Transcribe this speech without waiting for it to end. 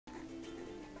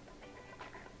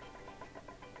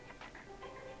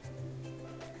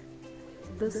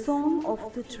The Song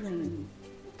of the Train.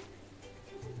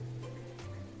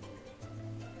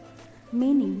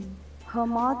 Minnie, her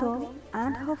mother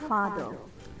and her father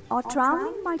are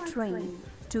traveling by train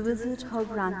to visit her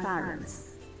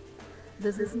grandparents.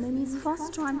 This is Minnie's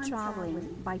first time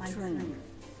traveling by train,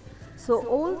 so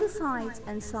all the sights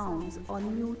and sounds are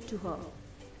new to her.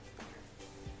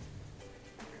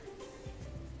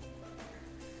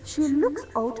 She looks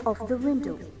out of the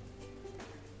window.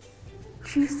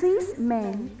 She sees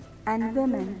men and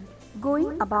women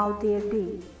going about their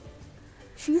day.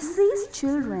 She sees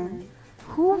children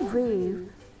who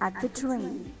wave at the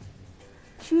train.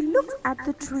 She looks at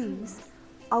the trees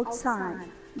outside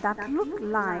that look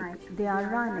like they are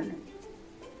running.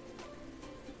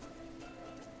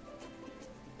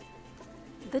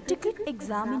 The ticket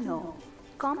examiner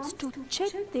comes to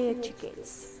check their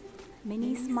tickets.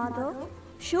 Minnie's mother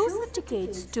shows the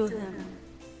tickets to him.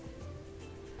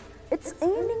 It's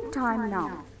evening time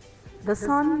now. The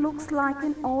sun looks like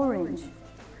an orange.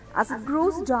 As it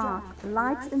grows dark,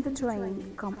 lights in the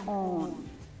train come on.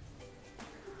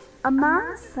 A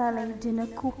man is selling dinner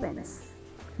coupons.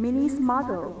 Minnie's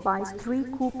mother buys 3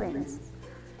 coupons.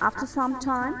 After some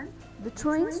time, the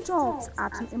train stops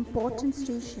at an important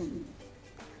station.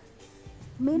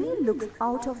 Minnie looks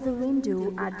out of the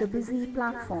window at the busy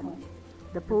platform,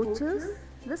 the porters,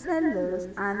 the sellers,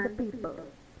 and the people.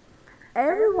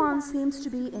 Everyone seems to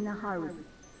be in a hurry.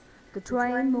 The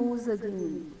train moves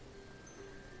again.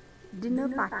 Dinner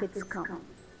packets come.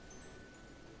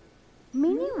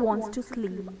 Minnie wants to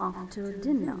sleep after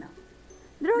dinner.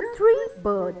 There are 3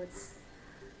 berths.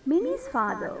 Minnie's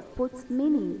father puts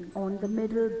Minnie on the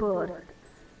middle berth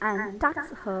and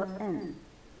tucks her in.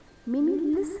 Minnie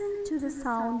listens to the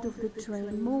sound of the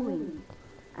train moving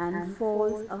and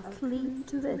falls asleep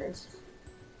to it.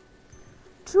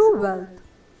 True wealth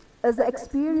is the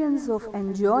experience of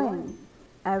enjoying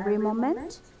every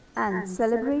moment and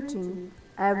celebrating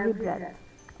every breath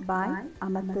by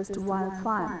Amethyst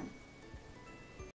Wildfire.